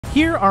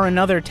Here are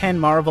another 10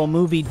 Marvel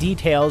movie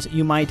details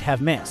you might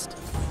have missed.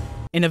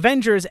 In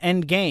Avengers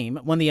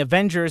Endgame, when the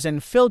Avengers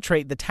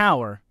infiltrate the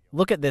tower,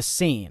 look at this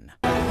scene.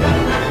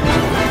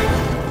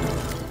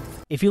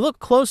 If you look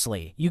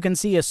closely, you can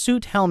see a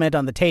suit helmet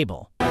on the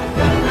table.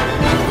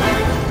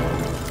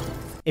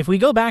 If we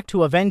go back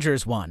to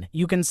Avengers 1,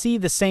 you can see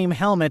the same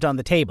helmet on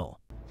the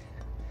table.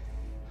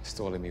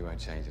 Stalling me won't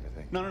change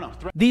anything. No.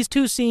 These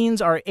two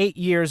scenes are 8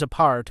 years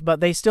apart, but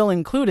they still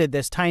included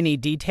this tiny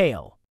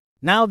detail.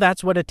 Now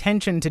that's what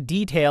attention to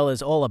detail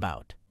is all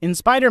about. In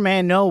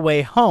Spider-Man No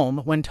Way Home,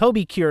 when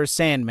Tobey cures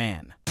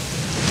Sandman.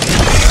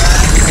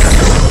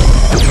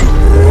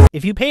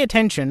 If you pay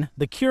attention,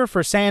 the cure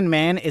for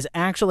Sandman is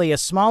actually a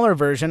smaller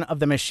version of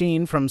the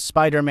machine from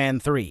Spider-Man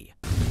 3.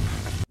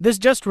 This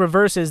just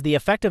reverses the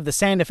effect of the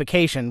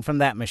sandification from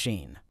that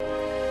machine.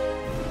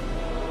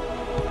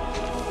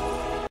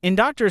 In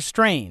Doctor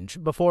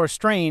Strange, before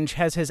Strange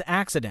has his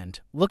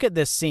accident, look at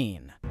this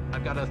scene.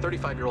 I've got a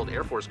 35-year-old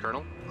Air Force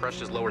colonel, crushed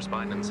his lower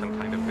spine in some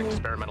kind of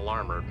experimental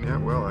armor. Yeah,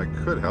 well, I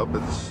could help,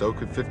 but so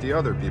could 50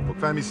 other people.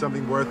 Find me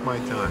something worth my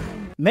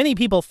time. Many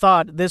people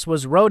thought this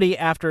was Rhodey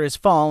after his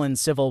fall in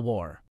Civil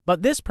War.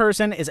 But this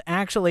person is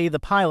actually the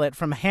pilot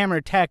from Hammer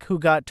Tech who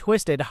got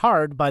twisted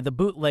hard by the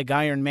bootleg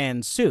Iron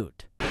Man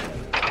suit. He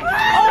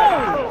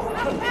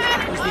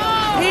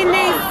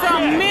needs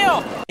some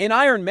milk! In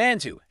Iron Man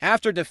 2,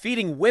 after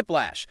defeating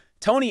Whiplash,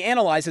 Tony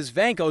analyzes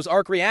Vanko's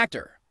arc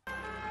reactor.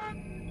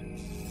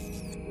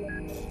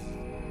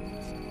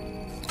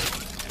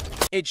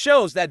 It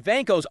shows that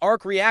Vanko's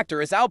arc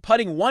reactor is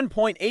outputting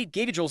 1.8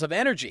 gigajoules of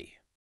energy.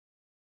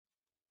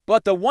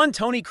 But the one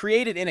Tony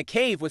created in a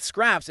cave with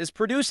scraps is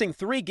producing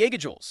 3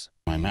 gigajoules.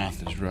 My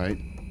math is right.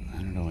 I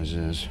don't know as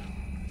is.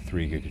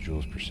 3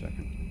 gigajoules per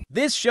second.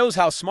 This shows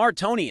how smart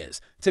Tony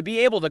is, to be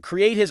able to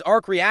create his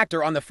arc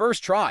reactor on the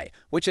first try,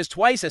 which is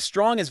twice as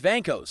strong as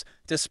Vanko's,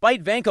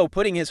 despite Vanko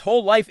putting his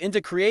whole life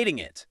into creating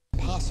it.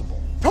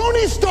 Possible.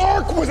 Tony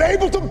Stark was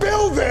able to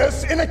build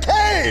this in a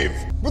cave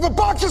with a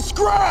box of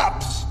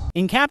scraps!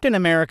 In Captain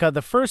America: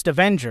 The First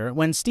Avenger,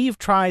 when Steve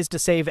tries to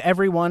save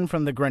everyone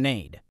from the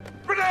grenade.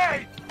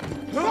 Grenade!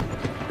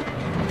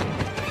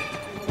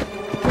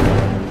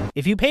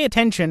 If you pay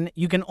attention,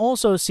 you can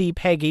also see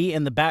Peggy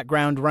in the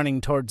background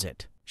running towards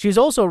it. She's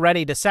also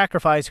ready to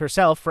sacrifice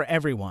herself for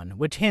everyone,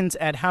 which hints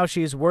at how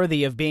she's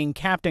worthy of being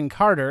Captain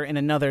Carter in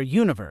another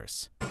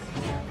universe.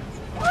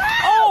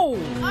 Oh!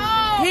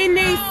 He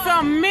needs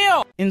some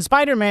milk! In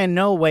Spider-Man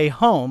No Way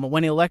Home,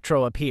 when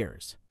Electro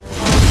appears.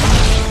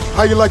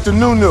 How you like the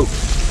new-new?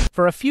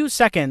 For a few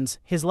seconds,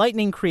 his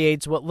lightning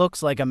creates what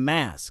looks like a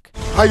mask.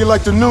 How you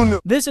like the new-new?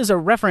 This is a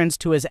reference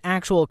to his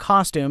actual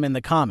costume in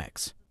the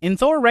comics. In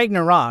Thor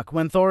Ragnarok,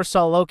 when Thor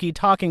saw Loki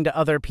talking to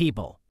other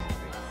people,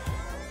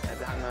 At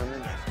that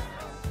moment,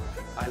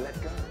 I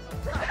let go.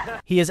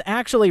 he is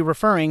actually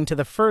referring to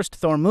the first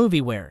Thor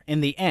movie where, in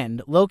the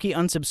end, Loki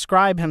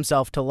unsubscribed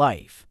himself to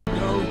life.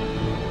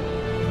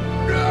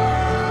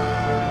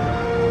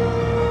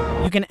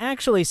 You can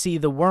actually see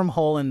the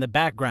wormhole in the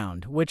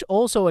background, which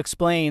also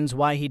explains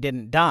why he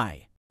didn't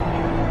die.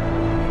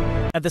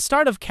 At the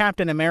start of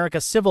Captain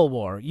America: Civil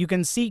War, you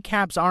can see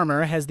Cap's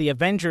armor has the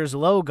Avengers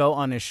logo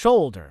on his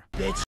shoulder.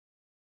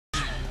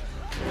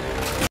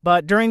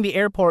 But during the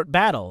airport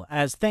battle,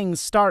 as things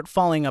start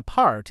falling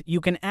apart,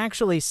 you can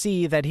actually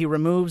see that he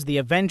removes the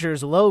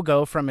Avengers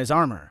logo from his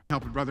armor.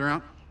 Help a brother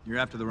out? You're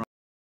after the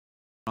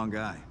wrong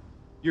guy.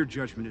 Your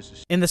judgment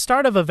is... In the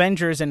start of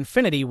Avengers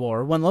Infinity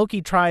War, when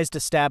Loki tries to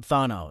stab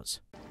Thanos.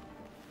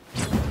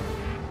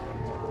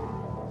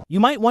 You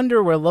might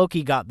wonder where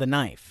Loki got the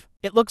knife.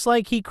 It looks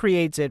like he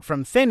creates it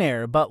from thin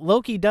air, but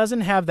Loki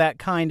doesn't have that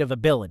kind of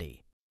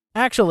ability.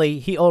 Actually,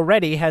 he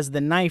already has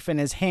the knife in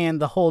his hand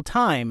the whole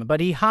time,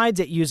 but he hides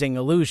it using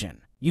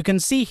illusion. You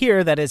can see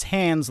here that his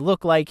hands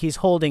look like he's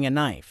holding a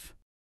knife.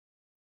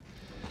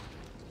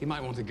 You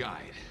might want a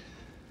guide.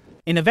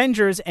 In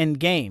Avengers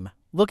Endgame,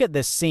 look at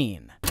this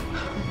scene.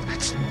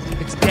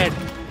 It's dead.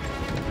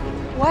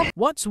 What?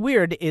 What's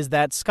weird is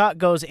that Scott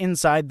goes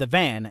inside the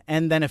van,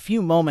 and then a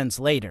few moments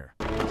later,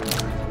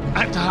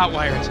 I have to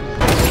hotwire it.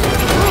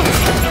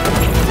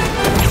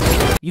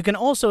 you can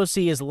also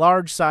see his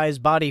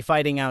large-sized body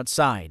fighting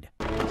outside.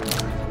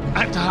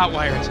 I have to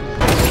hotwire it.